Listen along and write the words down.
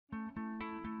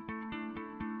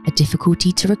a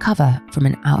difficulty to recover from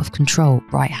an out-of-control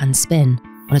right-hand spin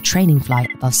on a training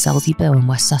flight above Selsey Bill in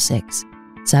West Sussex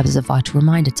serves as a vital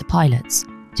reminder to pilots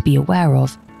to be aware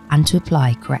of and to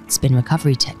apply correct spin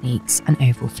recovery techniques and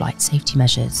overall flight safety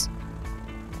measures.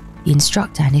 The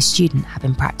instructor and his student had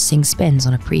been practicing spins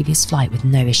on a previous flight with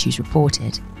no issues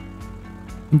reported.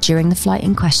 And during the flight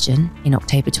in question, in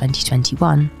October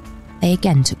 2021, they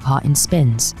again took part in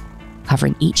spins,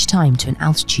 covering each time to an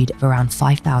altitude of around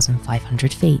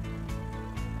 5,500 feet.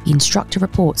 The instructor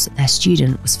reports that their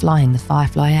student was flying the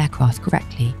Firefly aircraft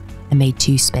correctly and made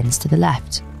 2 spins to the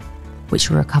left, which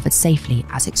were recovered safely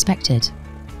as expected.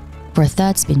 For a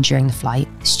third spin during the flight,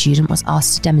 the student was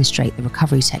asked to demonstrate the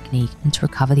recovery technique and to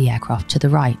recover the aircraft to the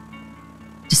right.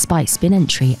 Despite spin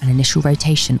entry and initial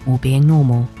rotation all being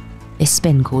normal, this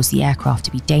spin caused the aircraft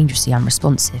to be dangerously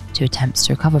unresponsive to attempts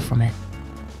to recover from it.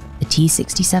 The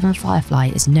T-67 Firefly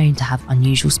is known to have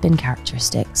unusual spin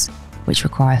characteristics, which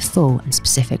require a full and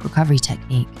specific recovery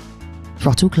technique.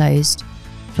 Throttle closed,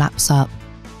 flaps up,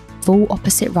 full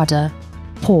opposite rudder,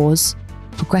 pause,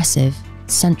 progressive,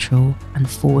 central and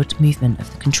forward movement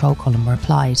of the control column were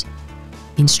applied.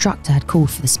 The instructor had called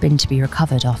for the spin to be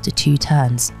recovered after 2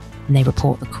 turns, and they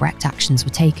report the correct actions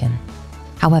were taken.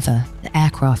 However, the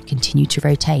aircraft continued to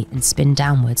rotate and spin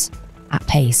downwards at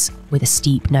pace with a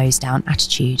steep nose-down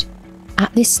attitude.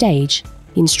 At this stage,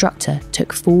 the instructor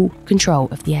took full control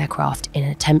of the aircraft in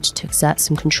an attempt to exert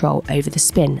some control over the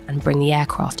spin and bring the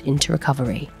aircraft into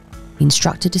recovery. The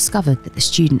instructor discovered that the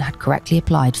student had correctly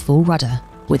applied full rudder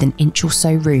with an inch or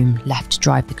so room left to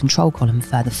drive the control column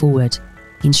further forward.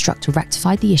 The instructor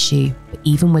rectified the issue, but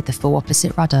even with the full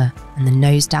opposite rudder and the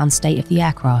nose-down state of the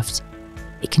aircraft,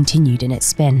 it continued in its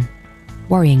spin.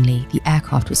 Worryingly, the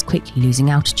aircraft was quickly losing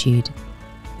altitude.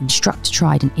 The instructor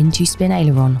tried an into-spin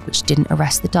aileron which didn't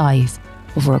arrest the dive,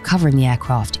 before recovering the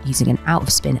aircraft using an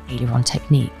out-of-spin aileron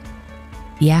technique.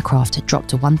 The aircraft had dropped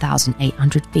to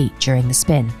 1,800 feet during the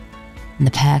spin, and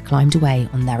the pair climbed away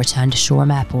on their return to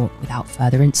Shoreham Airport without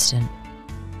further incident.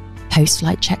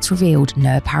 Post-flight checks revealed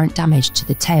no apparent damage to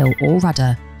the tail or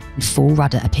rudder, and full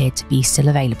rudder appeared to be still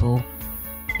available.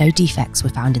 No defects were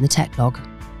found in the tech log.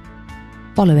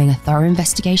 Following a thorough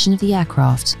investigation of the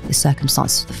aircraft, the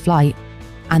circumstances of the flight,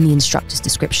 and the instructor's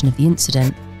description of the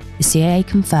incident, the CAA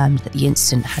confirmed that the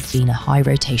incident had been a high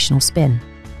rotational spin.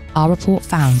 Our report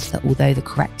found that although the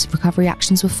correct recovery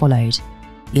actions were followed,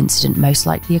 the incident most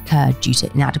likely occurred due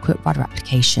to inadequate rudder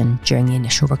application during the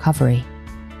initial recovery.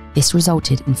 This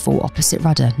resulted in full opposite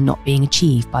rudder not being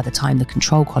achieved by the time the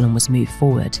control column was moved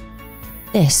forward.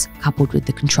 This, coupled with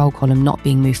the control column not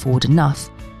being moved forward enough,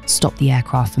 stopped the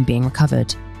aircraft from being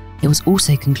recovered. It was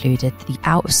also concluded that the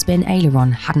out-of-spin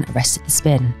aileron hadn't arrested the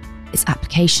spin. Its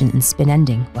application and spin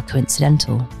ending were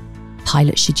coincidental.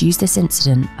 Pilots should use this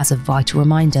incident as a vital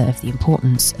reminder of the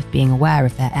importance of being aware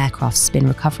of their aircraft's spin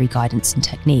recovery guidance and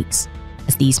techniques,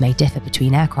 as these may differ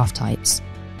between aircraft types.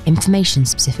 Information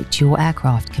specific to your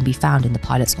aircraft can be found in the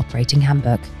pilot's operating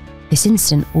handbook. This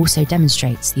incident also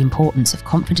demonstrates the importance of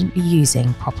confidently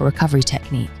using proper recovery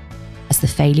technique, as the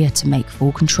failure to make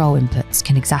full control inputs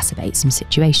can exacerbate some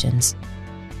situations.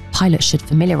 Pilots should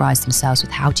familiarise themselves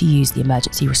with how to use the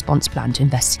emergency response plan to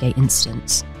investigate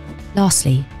incidents.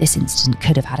 Lastly, this incident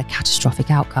could have had a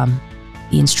catastrophic outcome.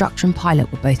 The instructor and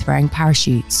pilot were both wearing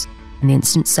parachutes, and the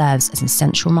incident serves as an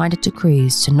essential reminder to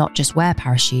crews to not just wear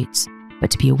parachutes,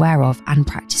 but to be aware of and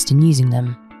practiced in using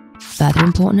them. Further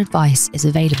important advice is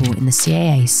available in the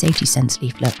CAA's Safety Sense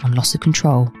leaflet on loss of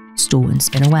control, stall and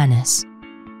spin awareness.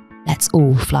 Let's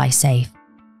all fly safe.